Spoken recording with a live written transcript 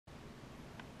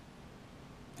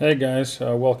Hey guys,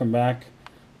 welcome back.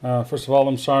 First of all,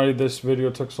 I'm sorry this video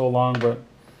took so long, but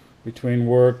between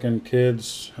work and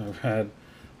kids, I've had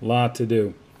a lot to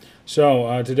do.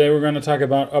 So today we're going to talk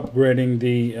about upgrading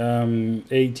the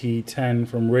AT10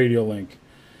 from Radiolink.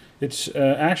 It's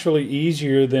actually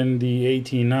easier than the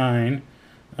AT9.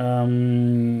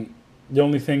 The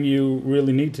only thing you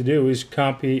really need to do is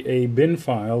copy a bin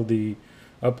file, the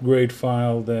upgrade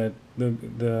file that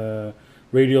the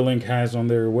Radiolink has on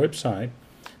their website.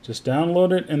 Just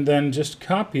download it and then just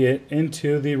copy it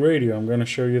into the radio. I'm going to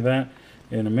show you that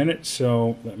in a minute.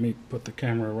 So let me put the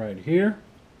camera right here.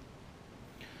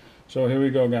 So here we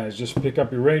go, guys. Just pick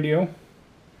up your radio.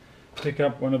 Pick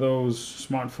up one of those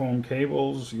smartphone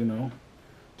cables, you know,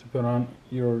 to put on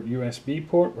your USB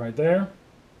port right there.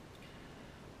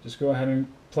 Just go ahead and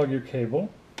plug your cable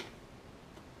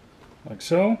like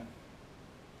so.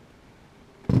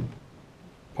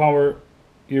 Power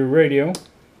your radio.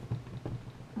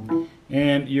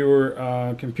 And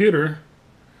your computer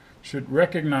should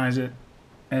recognize it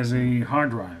as a hard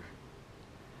drive.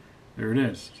 There it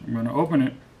is. So I'm going to open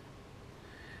it.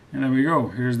 And there we go.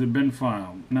 Here's the bin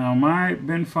file. Now my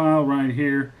bin file right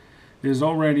here is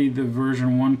already the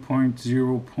version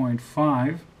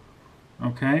 1.0.5.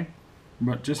 Okay?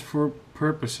 But just for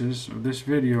purposes of this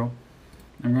video,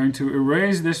 I'm going to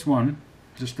erase this one.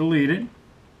 Just delete it.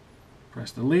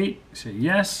 Press delete. Say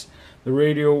yes. The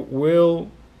radio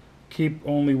will keep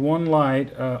only one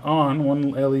light on,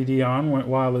 one LED on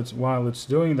while it's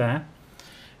doing that.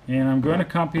 And I'm going to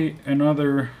copy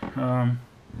another.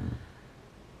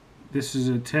 This is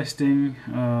a testing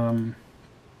a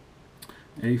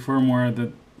firmware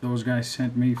that those guys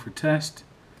sent me for test.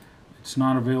 It's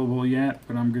not available yet,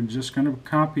 but I'm just going to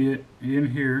copy it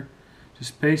in here.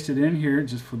 Just paste it in here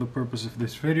just for the purpose of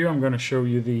this video. I'm going to show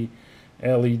you the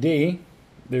LED.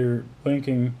 They're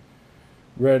blinking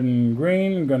red and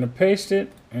green. I'm going to paste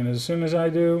it, and as soon as I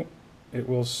do, it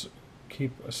will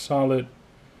keep a solid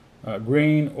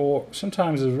green, or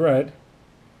sometimes it's red,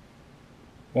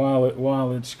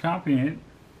 while it's copying it,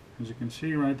 as you can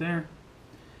see right there.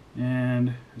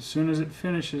 And as soon as it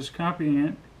finishes copying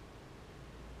it,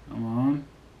 come on,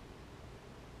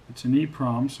 it's an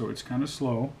EEPROM, so it's kind of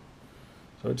slow.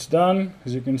 So it's done.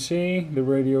 As you can see, the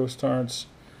radio starts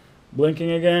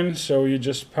blinking again, so you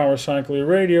just power cycle your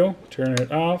radio, turn it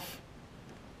off,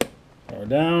 power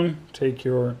down, take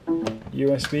your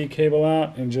USB cable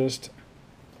out and just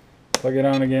plug it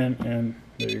on again, and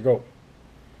there you go.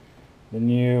 The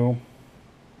new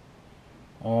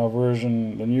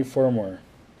version, the new firmware.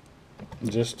 I'm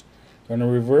just going to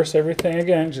reverse everything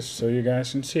again just so you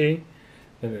guys can see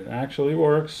that it actually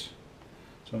works.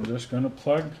 So I'm just going to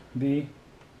plug the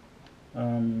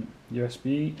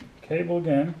USB cable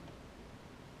again.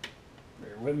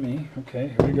 Bear with me. Okay,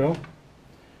 here we go.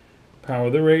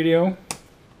 Power the radio.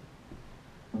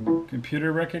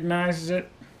 Computer recognizes it.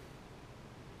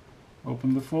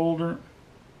 Open the folder.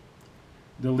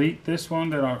 Delete this one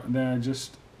that I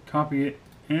just copy it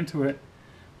into it.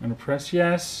 I'm going to press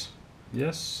yes.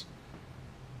 Yes.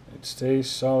 It stays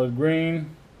solid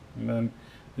green. And then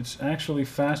it's actually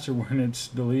faster when it's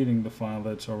deleting the file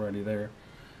that's already there.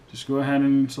 Just go ahead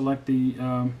and select the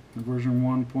version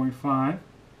 1.5.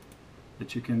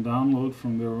 that you can download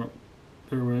from their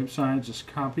website. Just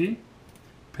copy,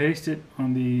 paste it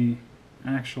on the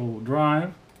actual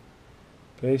drive,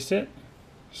 paste it,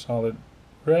 solid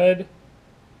red,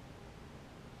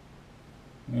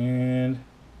 and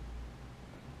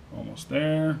almost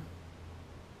there.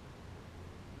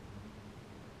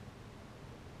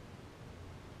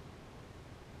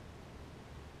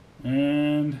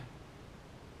 And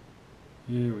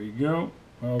here we go.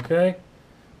 Okay.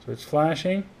 So it's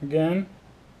flashing again,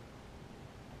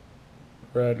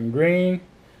 red and green.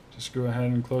 Just go ahead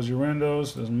and close your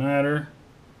windows, doesn't matter.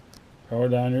 Power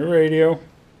down your radio.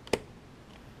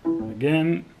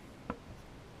 Again,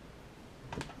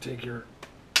 take your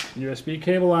USB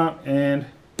cable out, and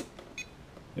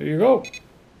there you go.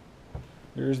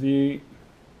 There's the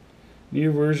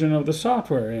new version of the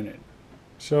software in it.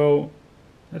 So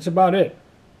that's about it.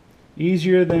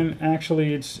 Easier than,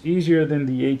 actually it's easier than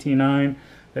the AT9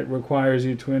 that requires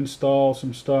you to install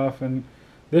some stuff, and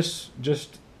this,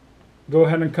 just go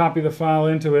ahead and copy the file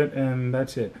into it, and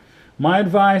that's it. My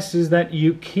advice is that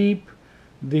you keep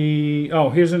the,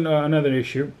 here's another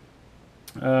issue.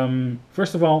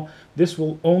 First of all, this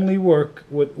will only work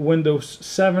with Windows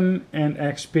 7 and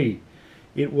XP.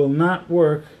 It will not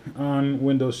work on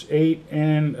Windows 8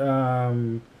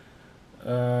 and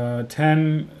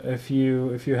 10 if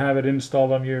you have it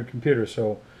installed on your computer.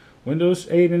 So Windows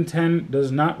 8 and 10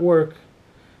 does not work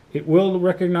it will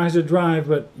recognize a drive,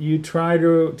 but you try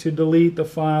to delete the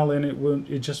file and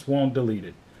it just won't delete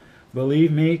it.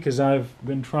 Believe me, because I've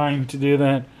been trying to do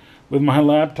that with my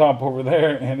laptop over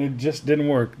there and it just didn't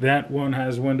work. That one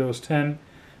has Windows 10,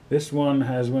 this one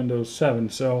has Windows 7,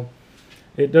 so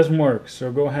it doesn't work.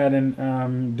 So go ahead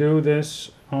and do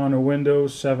this on a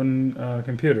Windows 7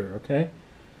 computer, okay?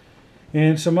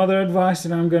 And some other advice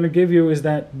that I'm going to give you is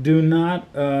that do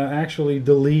not actually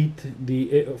delete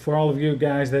for all of you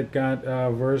guys that got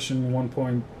version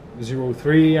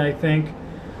 1.03, I think,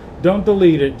 don't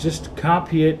delete it, just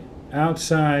copy it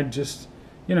outside, just,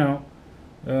 you know,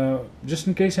 just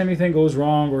in case anything goes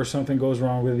wrong or something goes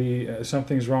wrong with the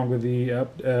something's wrong with the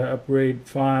upgrade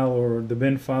file or the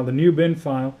bin file, the new bin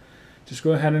file. Just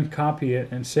go ahead and copy it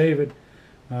and save it,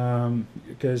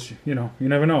 because you know, you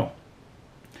never know.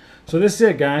 So this is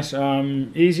it, guys.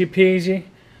 Easy peasy,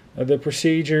 the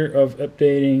procedure of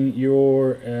updating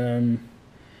your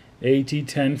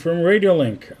AT10 from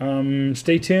Radiolink.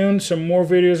 Stay tuned. Some more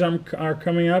videos are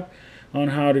coming up on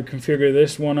how to configure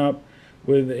this one up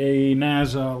with a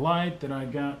NASA light that I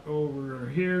got over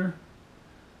here.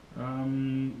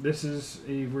 This is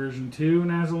a version 2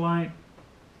 NASA light.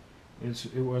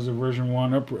 It was a version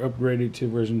 1 upgraded to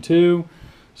version 2.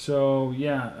 So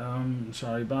yeah,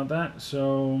 sorry about that.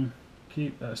 So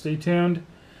stay tuned.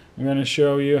 I'm going to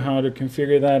show you how to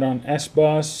configure that on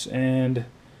SBus and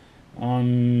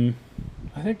on,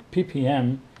 I think,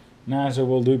 PPM. NASA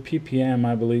will do PPM,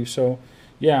 I believe. So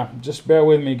yeah, just bear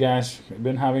with me, guys. I've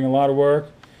been having a lot of work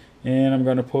and I'm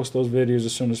going to post those videos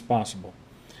as soon as possible.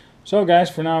 So guys,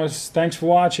 for now, thanks for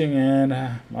watching, and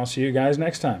I'll see you guys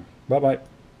next time. Bye bye.